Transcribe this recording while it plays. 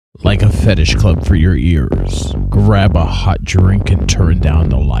like a fetish club for your ears. Grab a hot drink and turn down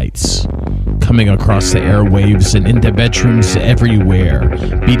the lights. Coming across the airwaves and into bedrooms everywhere,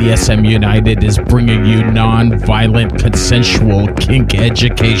 BDSM United is bringing you non-violent consensual kink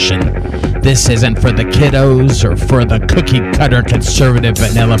education. This isn't for the kiddos or for the cookie-cutter conservative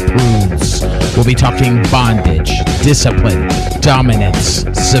vanilla prudes. We'll be talking bondage, discipline, dominance,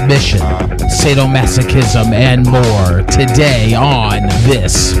 submission, sadomasochism, and more today on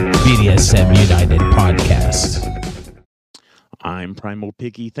this BDSM United podcast. I'm Primal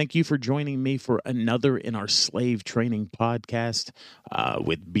Piggy. Thank you for joining me for another in our slave training podcast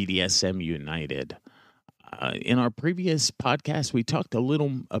with BDSM United. In our previous podcast, we talked a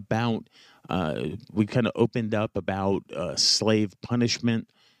little about, we kind of opened up about slave punishment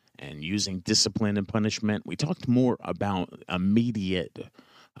and using discipline and punishment. We talked more about immediate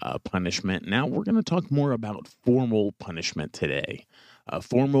punishment. Now we're going to talk more about formal punishment today.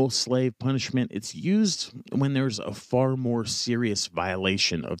 Formal slave punishment, it's used when there's a far more serious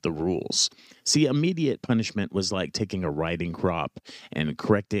violation of the rules. See, immediate punishment was like taking a riding crop and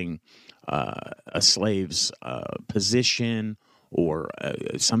correcting a slave's position or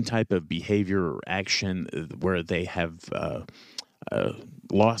some type of behavior or action where they have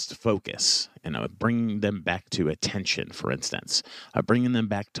lost focus, and bringing them back to attention, for instance, bringing them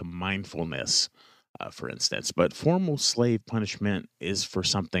back to mindfulness, for instance. But formal slave punishment is for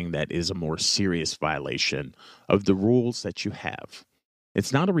something that is a more serious violation of the rules that you have.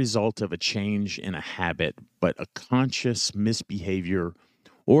 It's not a result of a change in a habit, but a conscious misbehavior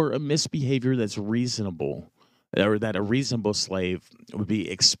or a misbehavior that's reasonable, or that a reasonable slave would be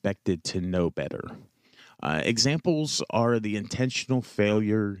expected to know better. Examples are the intentional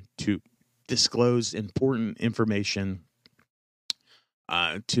failure to disclose important information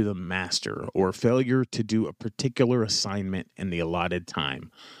to the master, or failure to do a particular assignment in the allotted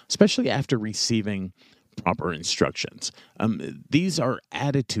time, especially after receiving proper instructions. These are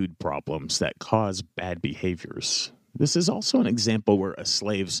attitude problems that cause bad behaviors. This is also an example where a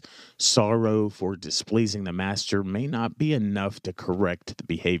slave's sorrow for displeasing the master may not be enough to correct the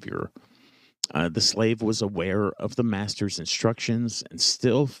behavior. The slave was aware of the master's instructions and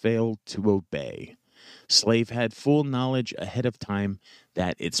still failed to obey. Slave had full knowledge ahead of time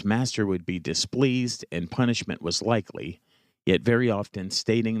that its master would be displeased and punishment was likely, yet very often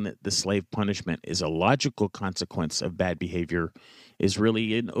stating that the slave punishment is a logical consequence of bad behavior is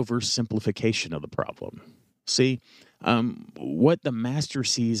really an oversimplification of the problem. See, what the master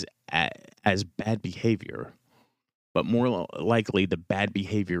sees as bad behavior, but more likely the bad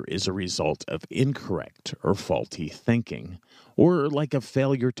behavior is a result of incorrect or faulty thinking, or like a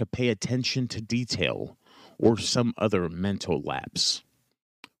failure to pay attention to detail, or some other mental lapse.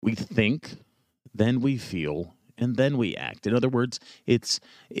 We think, then we feel, and then we act. In other words, it's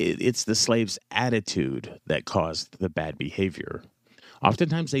the slave's attitude that caused the bad behavior.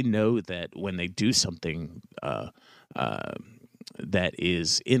 Oftentimes they know that when they do something that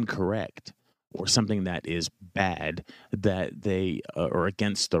is incorrect, or something that is bad, that they are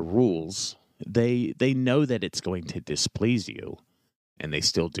against the rules, they know that it's going to displease you, and they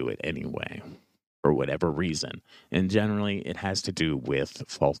still do it anyway, for whatever reason. And generally, it has to do with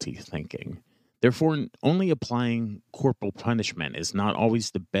faulty thinking. Therefore, only applying corporal punishment is not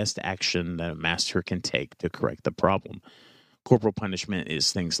always the best action that a master can take to correct the problem. Corporal punishment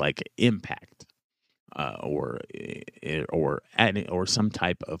is things like impact, or some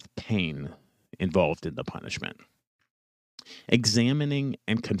type of pain involved in the punishment. Examining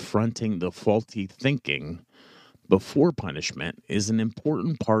and confronting the faulty thinking before punishment is an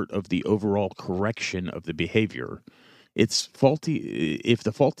important part of the overall correction of the behavior. If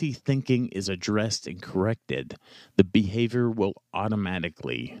the faulty thinking is addressed and corrected, the behavior will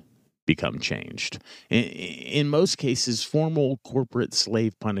automatically become changed. In most cases, formal corporate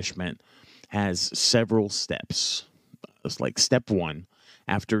slave punishment has several steps. It's like step one.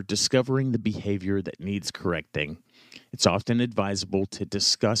 After discovering the behavior that needs correcting, it's often advisable to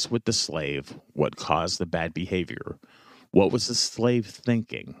discuss with the slave what caused the bad behavior. What was the slave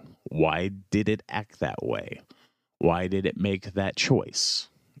thinking? Why did it act that way? Why did it make that choice?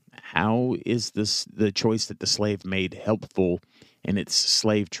 How is the choice that the slave made helpful in its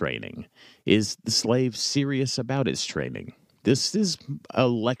slave training? Is the slave serious about its training? This is a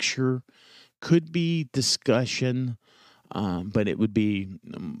lecture, could be discussion, but it would be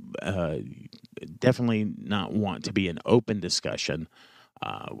definitely not want to be an open discussion.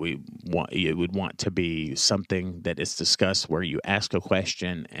 It would want to be something that is discussed where you ask a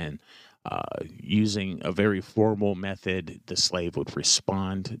question and using a very formal method, the slave would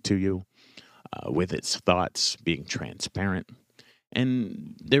respond to you with its thoughts, being transparent.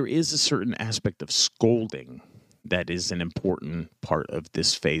 And there is a certain aspect of scolding that is an important part of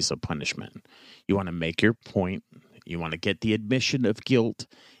this phase of punishment. You want to make your point, you want to get the admission of guilt,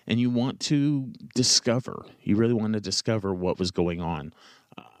 and you want to you really want to discover what was going on,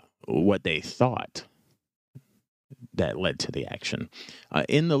 what they thought that led to the action.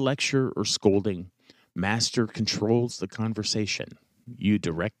 In the lecture or scolding, master controls the conversation. You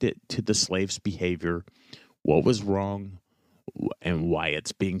direct it to the slave's behavior, what was wrong, and why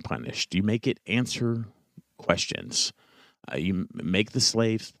it's being punished. You make it answer questions. You make the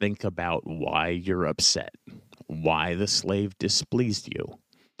slave think about why you're upset, why the slave displeased you.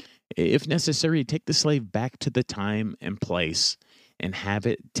 If necessary, take the slave back to the time and place and have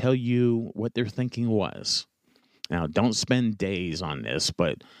it tell you what their thinking was. Now, don't spend days on this,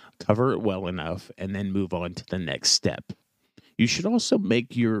 but cover it well enough and then move on to the next step. You should also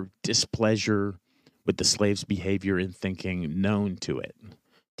make your displeasure with the slave's behavior and thinking known to it.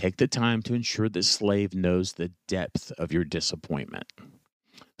 Take the time to ensure the slave knows the depth of your disappointment.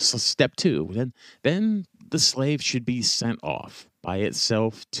 So step 2, then the slave should be sent off by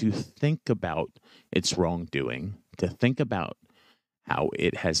itself to think about its wrongdoing, to think about how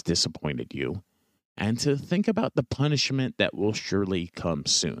it has disappointed you, and to think about the punishment that will surely come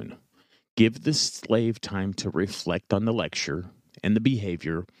soon. Give the slave time to reflect on the lecture and the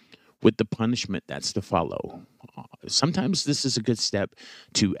behavior with the punishment that's to follow. Sometimes this is a good step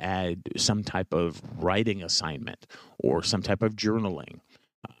to add some type of writing assignment or some type of journaling.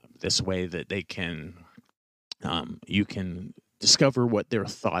 This way that they can, you can discover what their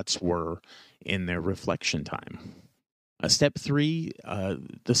thoughts were in their reflection time. Step 3,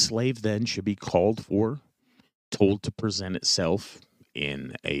 the slave then should be called for, told to present itself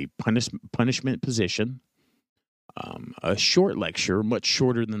in a punishment position. A short lecture, much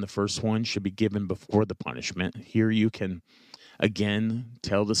shorter than the first one, should be given before the punishment. Here you can, again,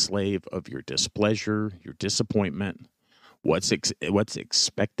 tell the slave of your displeasure, your disappointment, what's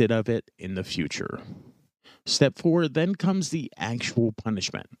expected of it in the future. Step 4, then comes the actual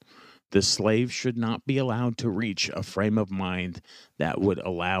punishment. The slave should not be allowed to reach a frame of mind that would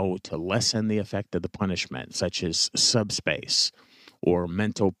allow to lessen the effect of the punishment, such as subspace or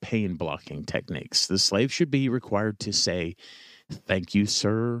mental pain blocking techniques. The slave should be required to say, "Thank you,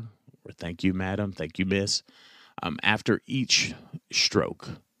 sir," or "Thank you, madam," "Thank you, miss," after each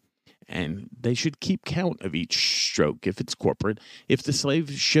stroke. And they should keep count of each stroke if it's corporate. If the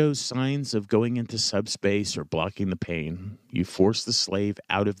slave shows signs of going into subspace or blocking the pain, you force the slave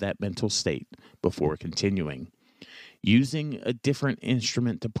out of that mental state before continuing. Using a different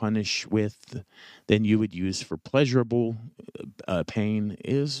instrument to punish with than you would use for pleasurable pain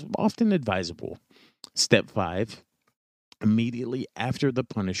is often advisable. Step 5, immediately after the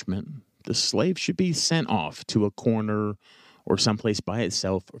punishment, the slave should be sent off to a corner or someplace by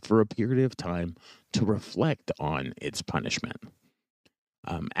itself for a period of time to reflect on its punishment.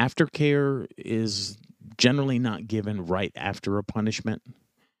 Aftercare is generally not given right after a punishment.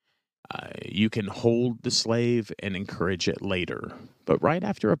 You can hold the slave and encourage it later. But right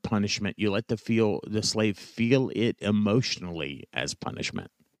after a punishment, you let the slave feel it emotionally as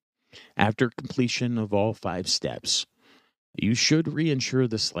punishment. After completion of all 5 steps, you should reassure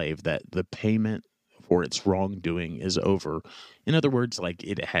the slave that the payment for its wrongdoing is over. In other words, like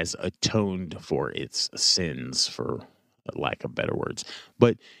it has atoned for its sins, for lack of better words.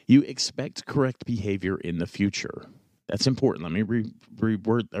 But you expect correct behavior in the future. That's important. Let me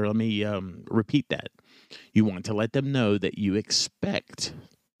repeat that. You want to let them know that you expect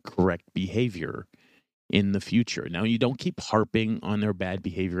correct behavior in the future. Now, you don't keep harping on their bad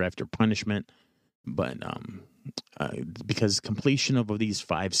behavior after punishment, but because completion of these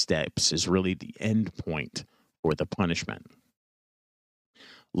 5 steps is really the end point for the punishment.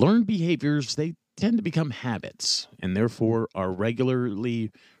 Learned behaviors, they tend to become habits and therefore are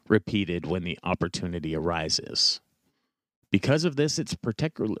regularly repeated when the opportunity arises. Because of this, it's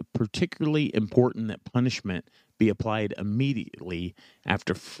particularly important that punishment be applied immediately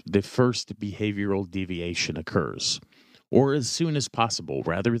after the first behavioral deviation occurs, or as soon as possible,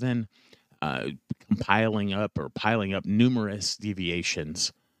 rather than piling up numerous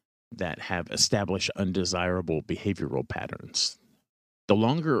deviations that have established undesirable behavioral patterns. The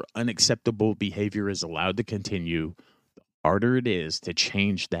longer unacceptable behavior is allowed to continue, the harder it is to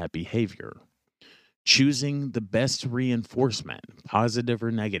change that behavior. Choosing the best reinforcement, positive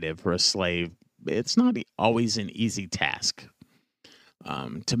or negative, for a slave, it's not always an easy task.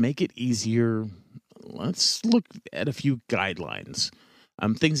 To make it easier, let's look at a few guidelines.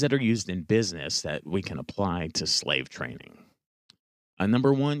 Things that are used in business that we can apply to slave training.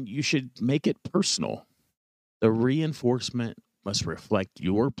 Number 1, you should make it personal. The reinforcement must reflect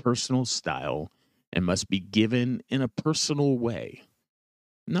your personal style and must be given in a personal way.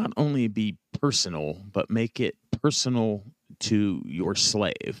 Not only be personal, but make it personal to your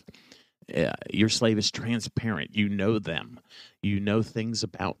slave. Your slave is transparent. You know them. You know things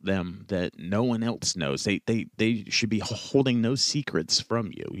about them that no one else knows. They should be holding no secrets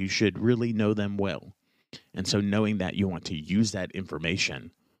from you. You should really know them well. And so knowing that, you want to use that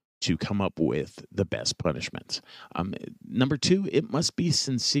information to come up with the best punishments. Number two, it must be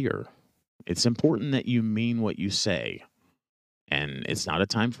sincere. It's important that you mean what you say. And it's not a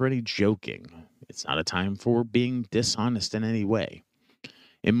time for any joking. It's not a time for being dishonest in any way.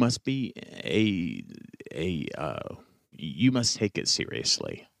 It must be you must take it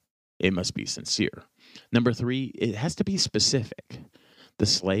seriously. It must be sincere. Number three, it has to be specific. The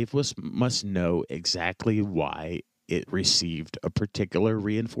slave must know exactly why it received a particular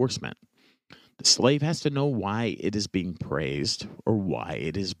reinforcement. The slave has to know why it is being praised or why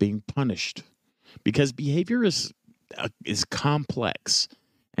it is being punished. Because behavior is complex,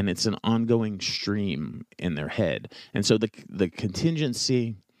 and it's an ongoing stream in their head. And so the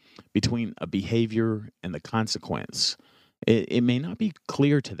contingency between a behavior and the consequence, it may not be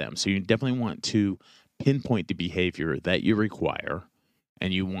clear to them. So you definitely want to pinpoint the behavior that you require,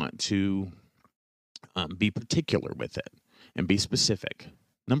 and you want to be particular with it and be specific.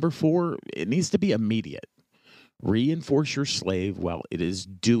 Number four, it needs to be immediate. Reinforce your slave while it is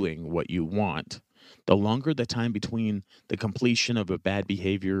doing what you want. The longer the time between the completion of a bad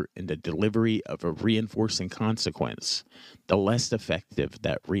behavior and the delivery of a reinforcing consequence, the less effective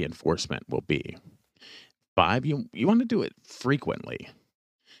that reinforcement will be. Five, you want to do it frequently.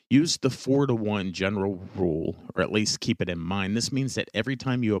 Use the 4-to-1 general rule, or at least keep it in mind. This means that every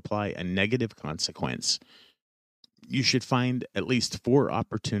time you apply a negative consequence, you should find at least 4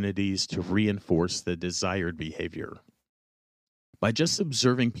 opportunities to reinforce the desired behavior. By just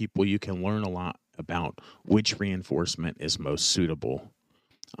observing people, you can learn a lot about which reinforcement is most suitable.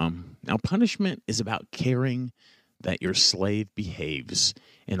 Now, punishment is about caring that your slave behaves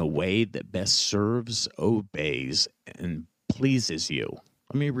in a way that best serves, obeys, and pleases you.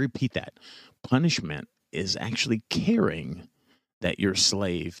 Let me repeat that. Punishment is actually caring that your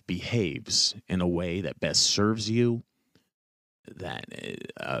slave behaves in a way that best serves you, that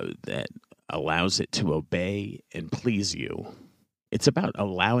allows it to obey and please you. It's about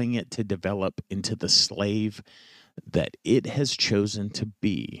allowing it to develop into the slave that it has chosen to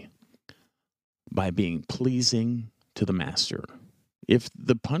be by being pleasing to the master. If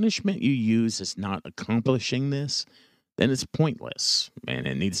the punishment you use is not accomplishing this, then it's pointless and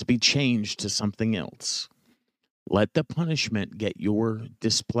it needs to be changed to something else. Let the punishment get your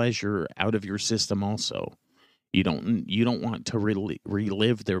displeasure out of your system also. You don't want to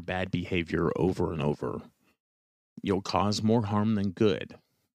relive their bad behavior over and over. You'll cause more harm than good.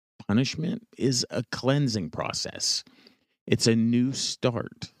 Punishment is a cleansing process. It's a new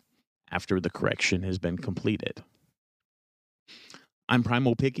start after the correction has been completed. I'm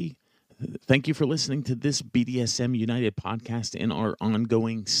Primal Picky. Thank you for listening to this BDSM United podcast in our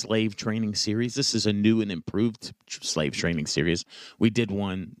ongoing slave training series. This is a new and improved slave training series. We did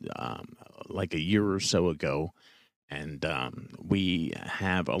one like a year or so ago, and we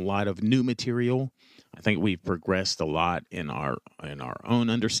have a lot of new material. I think we've progressed a lot in our own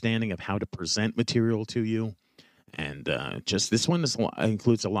understanding of how to present material to you. And just this one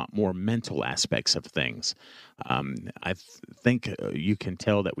includes a lot more mental aspects of things. I think you can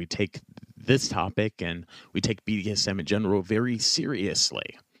tell that we take this topic and we take BDSM in general very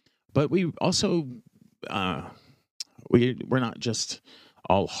seriously. But we also, we're not just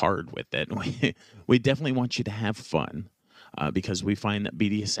all hard with it. We definitely want you to have fun. Because we find that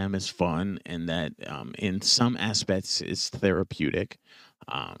BDSM is fun and that in some aspects it's therapeutic.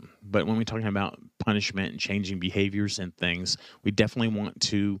 But when we're talking about punishment and changing behaviors and things, we definitely want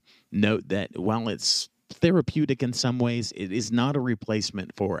to note that while it's therapeutic in some ways, it is not a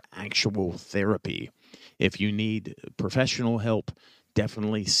replacement for actual therapy. If you need professional help,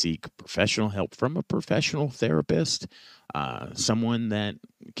 definitely seek professional help from a professional therapist, someone that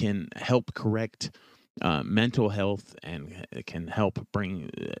can help correct mental health and can help bring,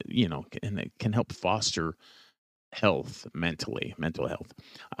 and it can help foster mental health.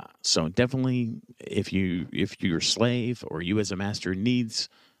 So definitely, if your slave or you as a master needs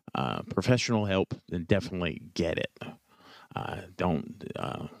professional help, then definitely get it.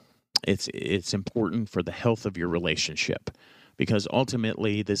 It's important for the health of your relationship, because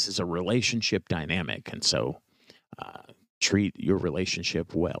ultimately this is a relationship dynamic, and so treat your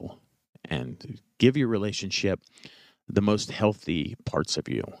relationship well and give your relationship the most healthy parts of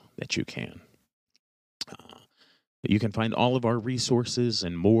you that you can. You can find all of our resources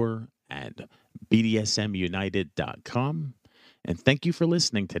and more at bdsmunited.com. And thank you for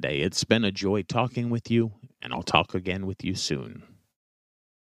listening today. It's been a joy talking with you, and I'll talk again with you soon.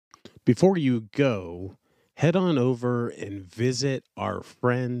 Before you go, head on over and visit our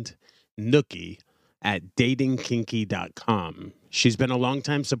friend Nookie at datingkinky.com. She's been a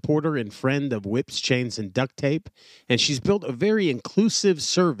longtime supporter and friend of Whips, Chains, and Duct Tape, and she's built a very inclusive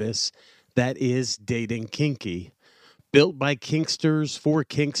service that is Dating Kinky. Built by kinksters, for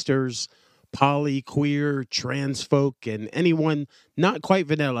kinksters, poly, queer, trans folk, and anyone not quite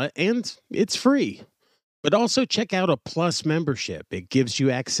vanilla, and it's free. But also check out a Plus membership. It gives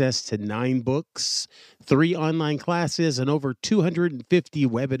you access to 9 books, 3 online classes, and over 250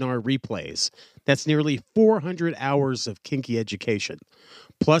 webinar replays. That's nearly 400 hours of kinky education.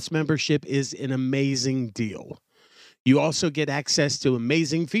 Plus membership is an amazing deal. You also get access to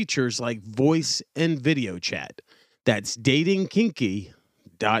amazing features like voice and video chat. That's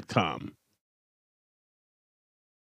datingkinky.com.